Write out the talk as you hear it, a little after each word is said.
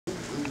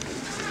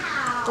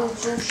Oh.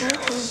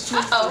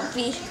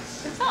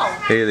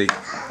 Haley,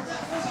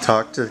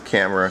 talk to the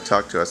camera,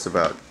 talk to us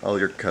about all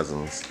your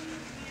cousins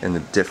and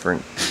the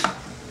different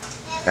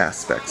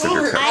aspects of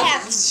your cousins. I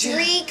have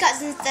 3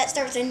 cousins that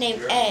start with the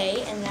name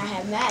A, and then I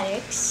have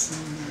Maddox,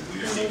 a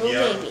little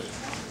baby.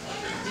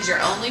 He's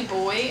your only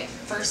boy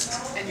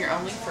first and your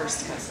only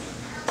first cousin.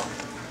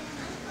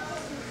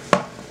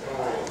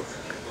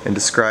 And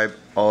describe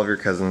all of your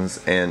cousins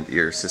and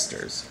your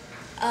sisters.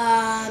 3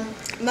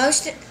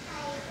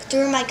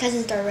 of my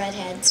cousins are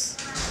redheads.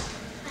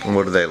 And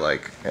what are they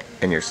like?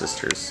 And your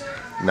sisters?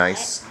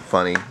 Nice,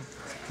 funny,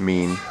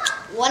 mean?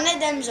 One of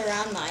them's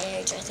around my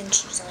age. I think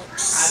she's like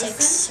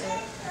 6 or,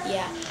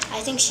 yeah.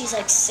 I think she's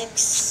like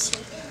 6.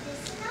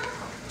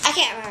 I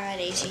can't remember what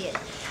age she is.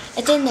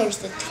 And then there's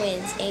the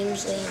twins,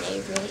 Ainsley and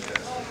Avery.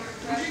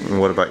 And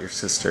what about your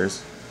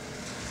sisters?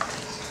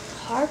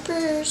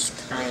 Harper's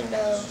kind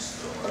of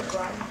a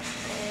grump.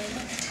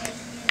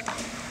 Oh.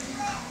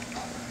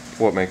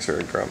 What makes her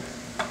a grump?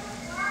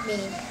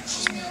 Mean.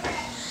 She's mean.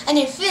 And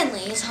then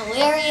Finley is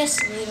hilarious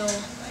little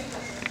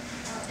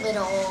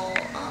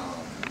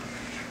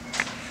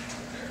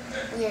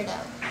weirdo.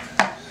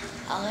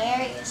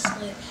 Hilarious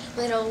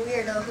little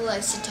weirdo who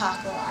likes to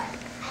talk a lot.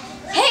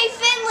 Hey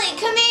Finley,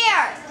 come here!